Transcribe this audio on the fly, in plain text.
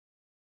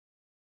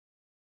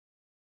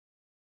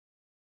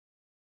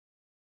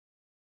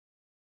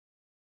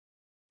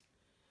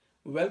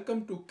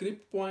Welcome to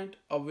CryptPoint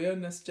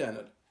Awareness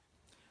Channel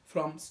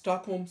from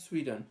Stockholm,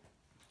 Sweden.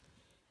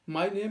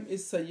 My name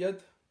is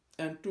Syed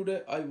and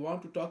today I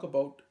want to talk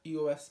about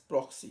EOS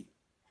Proxy.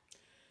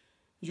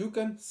 You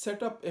can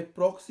set up a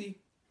proxy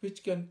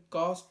which can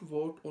cast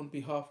vote on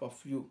behalf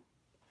of you.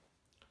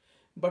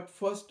 But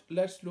first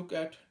let's look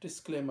at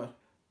disclaimer.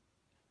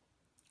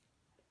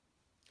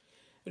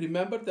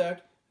 Remember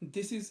that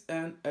this is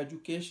an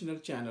educational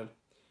channel.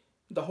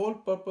 The whole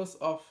purpose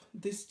of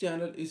this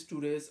channel is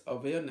to raise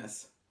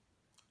awareness.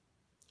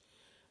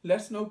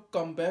 Let's now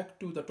come back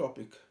to the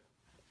topic.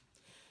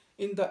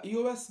 In the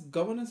EOS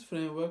governance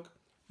framework,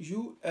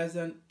 you as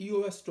an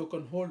EOS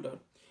token holder,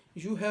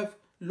 you have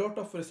lot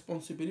of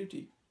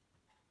responsibility.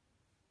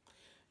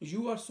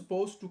 You are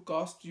supposed to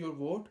cast your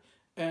vote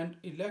and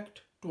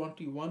elect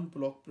 21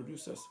 block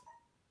producers.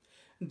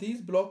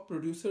 These block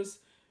producers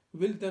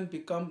will then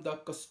become the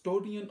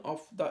custodian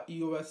of the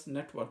EOS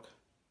network.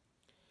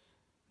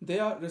 They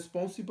are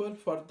responsible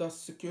for the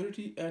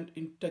security and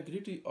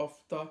integrity of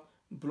the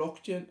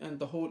blockchain and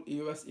the whole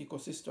EOS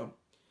ecosystem.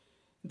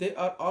 They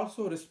are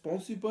also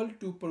responsible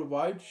to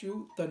provide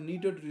you the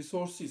needed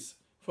resources,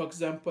 for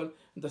example,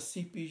 the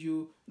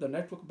CPU, the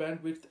network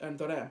bandwidth, and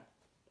the RAM.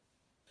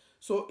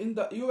 So in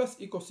the EOS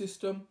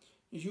ecosystem,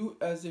 you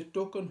as a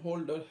token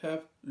holder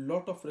have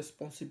lot of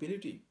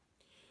responsibility.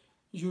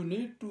 You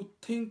need to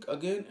think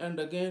again and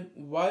again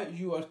why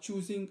you are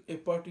choosing a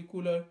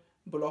particular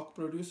block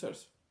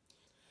producers.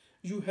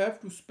 You have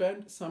to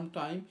spend some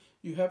time,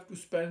 you have to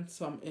spend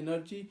some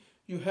energy,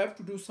 you have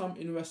to do some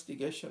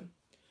investigation.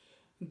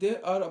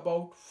 There are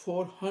about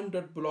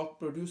 400 block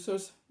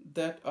producers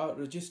that are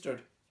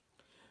registered.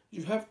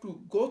 You have to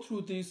go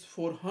through these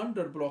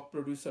 400 block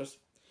producers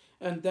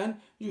and then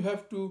you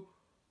have to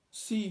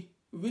see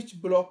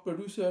which block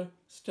producer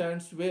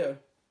stands where,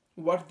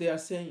 what they are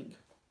saying.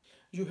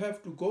 You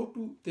have to go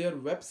to their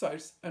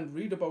websites and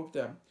read about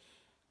them.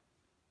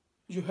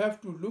 You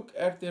have to look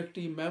at their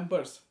team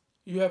members.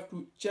 You have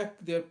to check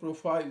their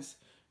profiles.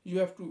 You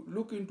have to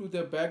look into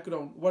their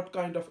background, what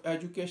kind of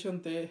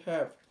education they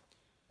have,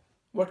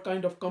 what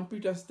kind of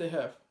competence they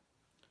have.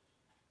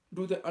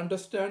 Do they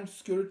understand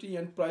security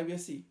and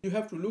privacy? You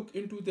have to look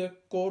into their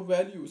core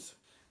values.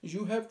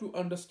 You have to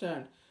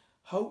understand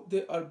how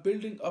they are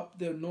building up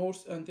their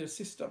nodes and their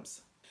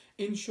systems.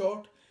 In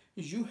short,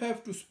 you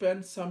have to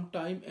spend some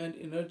time and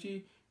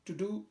energy to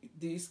do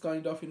these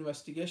kind of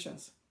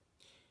investigations.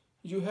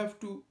 You have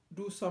to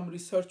do some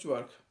research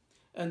work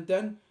and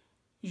then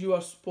you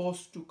are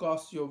supposed to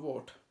cast your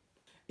vote.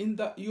 In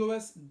the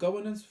EOS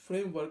governance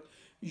framework,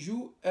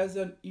 you as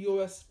an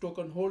EOS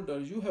token holder,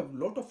 you have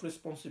lot of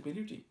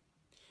responsibility.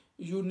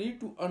 You need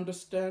to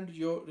understand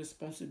your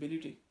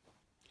responsibility.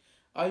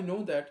 I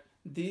know that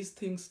these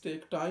things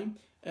take time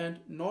and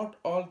not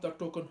all the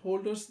token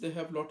holders, they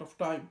have lot of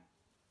time.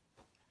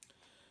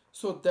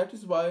 So that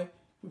is why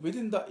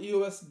within the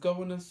EOS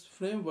governance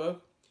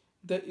framework,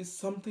 there is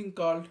something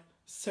called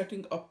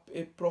setting up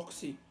a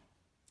proxy.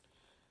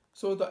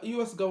 So the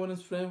EOS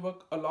governance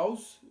framework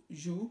allows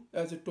you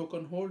as a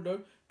token holder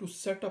to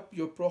set up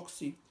your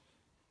proxy,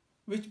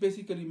 which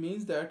basically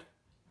means that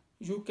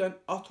you can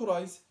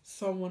authorize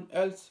someone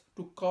else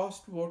to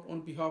cast vote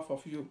on behalf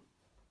of you.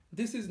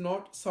 This is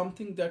not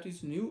something that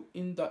is new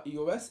in the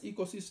EOS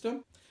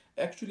ecosystem.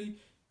 Actually,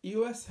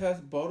 EOS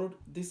has borrowed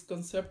this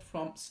concept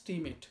from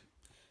Steemit.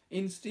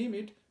 In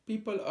Steemit,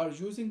 people are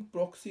using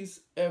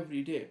proxies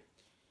every day.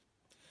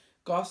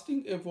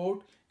 Casting a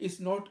vote is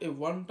not a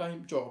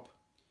one-time job.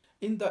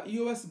 In the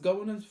EOS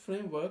governance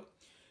framework,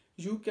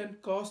 you can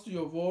cast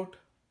your vote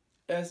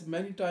as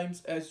many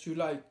times as you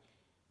like.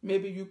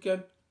 Maybe you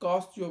can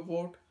cast your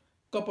vote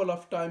couple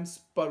of times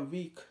per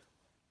week.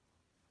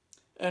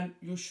 And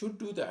you should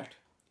do that.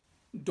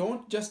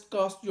 Don't just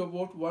cast your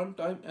vote one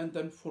time and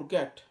then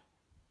forget.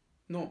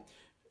 No,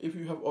 if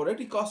you have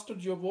already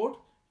casted your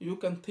vote, you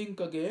can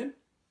think again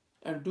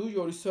and do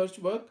your research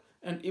work.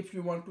 And if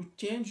you want to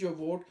change your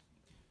vote,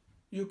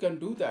 you can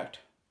do that.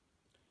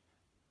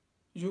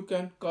 You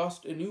can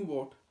cast a new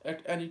vote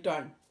at any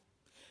time.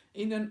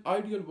 In an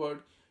ideal world,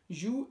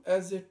 you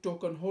as a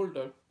token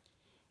holder,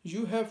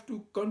 you have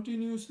to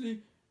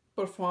continuously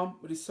perform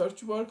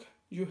research work.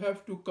 You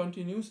have to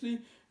continuously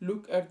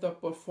look at the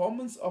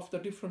performance of the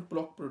different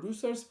block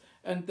producers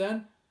and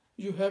then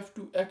you have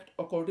to act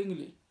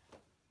accordingly.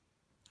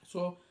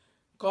 So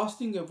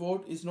casting a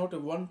vote is not a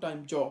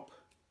one-time job.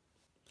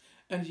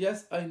 And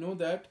yes, I know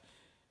that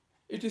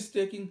it is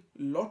taking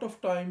a lot of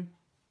time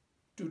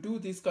to do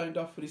this kind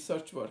of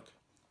research work.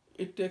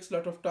 It takes a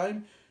lot of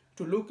time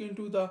to look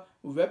into the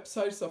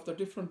websites of the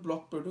different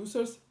block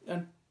producers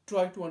and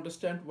try to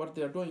understand what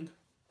they are doing.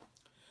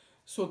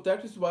 So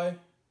that is why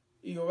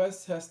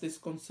EOS has this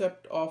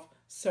concept of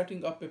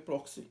setting up a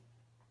proxy.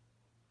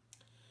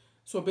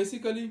 So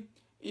basically,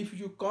 if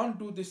you can't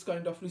do this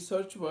kind of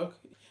research work,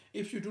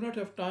 if you do not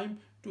have time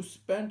to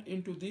spend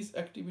into these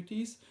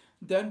activities,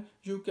 then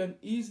you can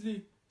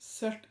easily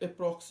set a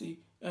proxy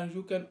and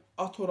you can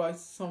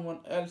authorize someone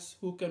else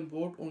who can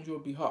vote on your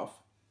behalf.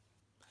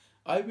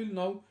 I will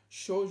now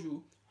show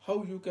you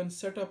how you can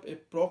set up a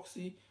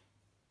proxy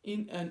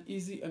in an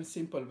easy and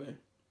simple way.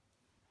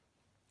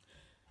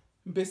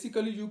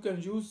 Basically, you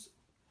can use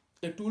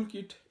a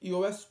toolkit,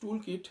 EOS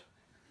toolkit,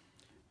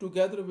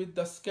 together with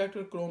the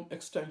scatter chrome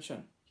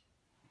extension.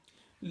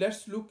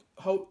 Let's look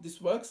how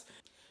this works.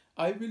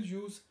 I will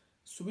use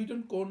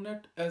Sweden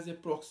Coronet as a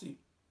proxy.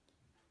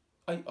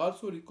 I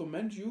also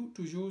recommend you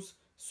to use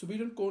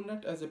Sweden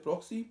Coronet as a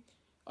proxy.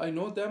 I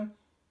know them.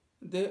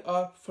 They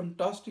are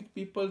fantastic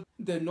people.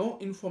 They know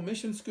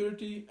information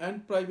security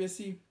and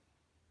privacy,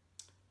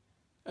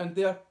 and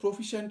they are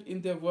proficient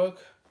in their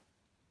work.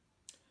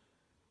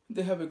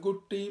 They have a good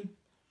team.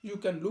 You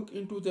can look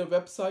into their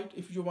website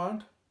if you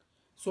want.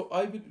 So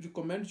I will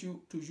recommend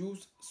you to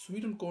use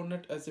Sweden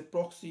Coronet as a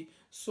proxy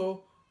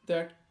so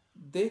that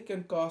they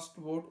can cast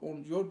vote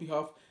on your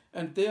behalf,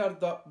 and they are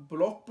the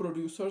block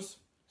producers,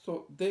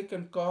 so they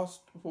can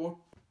cast vote.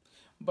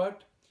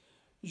 But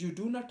you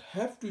do not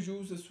have to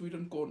use a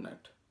Sweden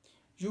Coronet.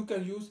 You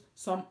can use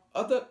some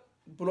other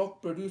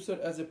block producer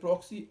as a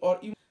proxy, or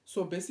even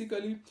so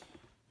basically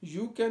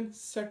you can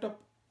set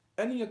up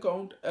any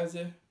account as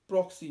a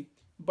proxy,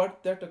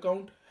 but that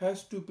account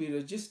has to be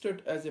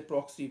registered as a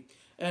proxy,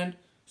 and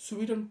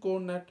Sweden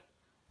Coronet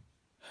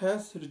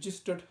has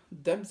registered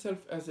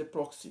themselves as a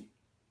proxy.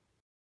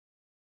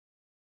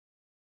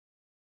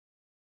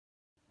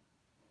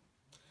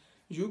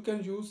 You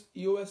can use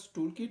EOS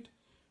toolkit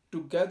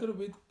together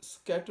with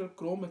scatter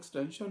chrome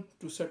extension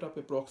to set up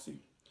a proxy.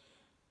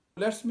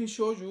 Let me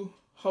show you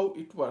how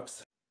it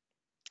works.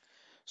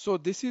 So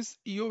this is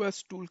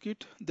EOS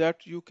toolkit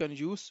that you can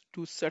use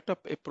to set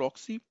up a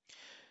proxy.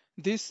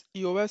 This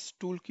EOS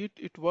toolkit,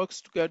 it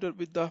works together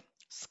with the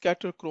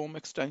scatter chrome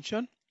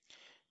extension.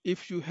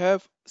 If you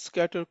have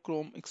scatter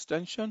chrome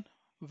extension,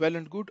 well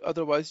and good.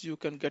 Otherwise you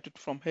can get it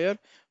from here,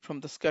 from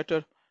the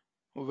scatter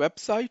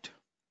website.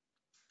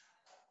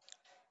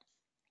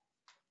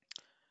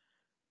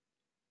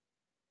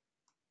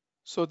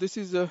 So this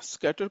is a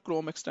scatter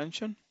chrome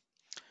extension.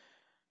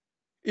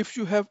 If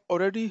you have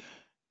already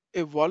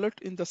a wallet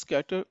in the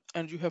scatter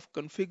and you have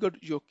configured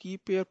your key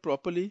pair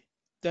properly,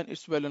 then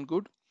it's well and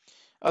good.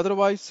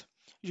 Otherwise,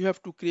 you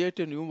have to create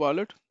a new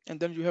wallet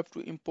and then you have to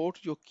import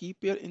your key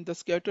pair in the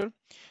scatter.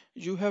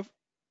 You have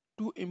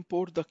to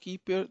import the key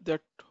pair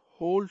that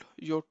hold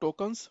your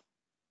tokens.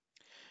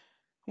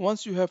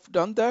 Once you have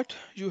done that,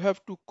 you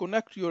have to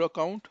connect your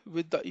account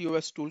with the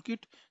EOS toolkit.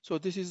 So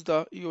this is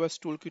the EOS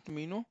toolkit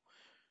menu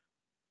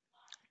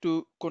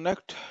to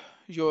connect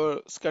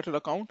your scatter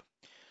account.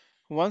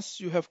 Once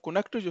you have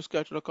connected your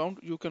scatter account,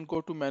 you can go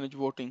to manage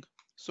voting.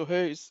 So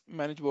here is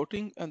manage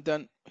voting, and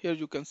then here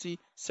you can see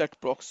set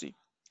proxy.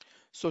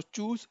 So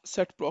choose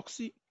set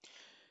proxy.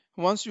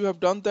 Once you have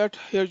done that,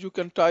 here you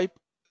can type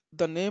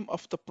the name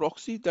of the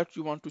proxy that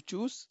you want to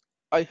choose.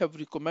 I have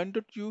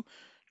recommended you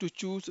to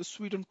choose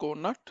Sweden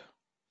Coronet,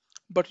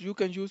 but you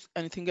can use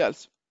anything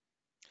else.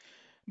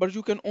 But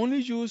you can only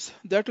use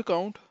that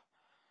account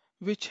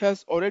which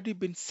has already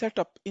been set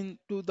up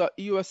into the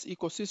EOS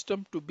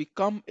ecosystem to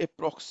become a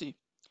proxy.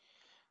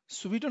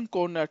 Sweden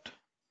Coronet,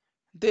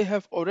 they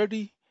have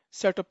already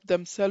set up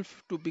themselves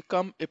to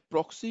become a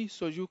proxy,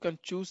 so you can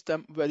choose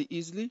them very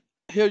easily.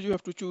 Here you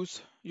have to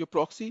choose your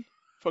proxy,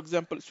 for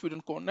example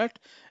Sweden Coronet,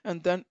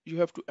 and then you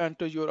have to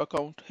enter your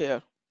account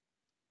here.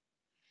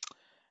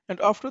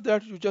 And after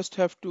that you just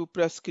have to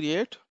press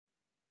create.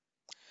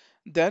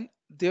 Then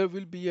there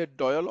will be a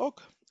dialog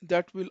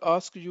that will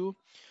ask you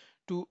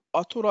to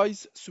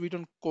authorize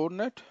Sweden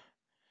Coronet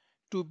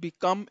to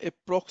become a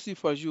proxy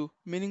for you,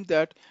 meaning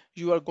that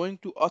you are going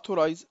to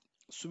authorize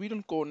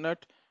Sweden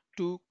Coronet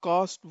to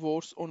cast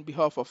votes on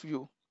behalf of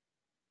you.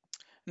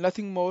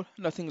 Nothing more,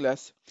 nothing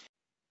less.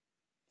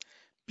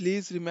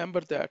 Please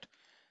remember that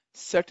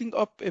setting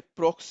up a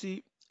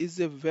proxy is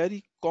a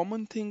very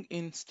common thing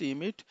in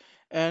Steemit,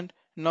 and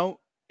now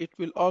it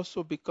will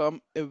also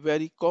become a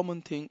very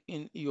common thing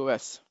in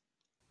EOS.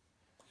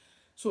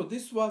 So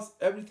this was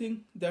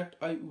everything that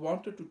I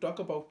wanted to talk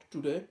about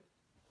today.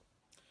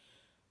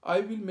 I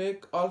will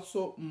make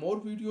also more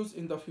videos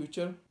in the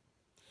future.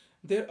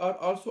 There are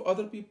also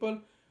other people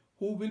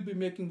who will be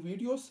making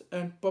videos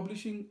and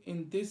publishing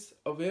in this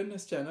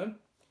awareness channel.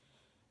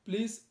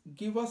 Please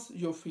give us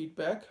your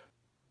feedback.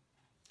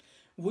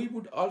 We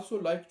would also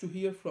like to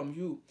hear from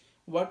you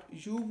what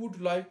you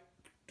would like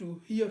to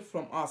hear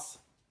from us.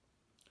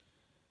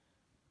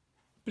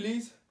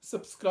 Please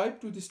subscribe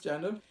to this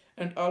channel,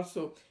 and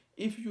also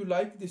if you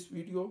like this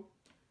video,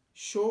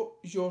 show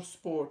your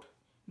support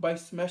by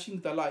smashing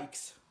the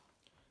likes.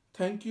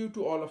 Thank you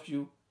to all of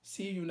you.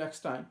 See you next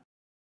time.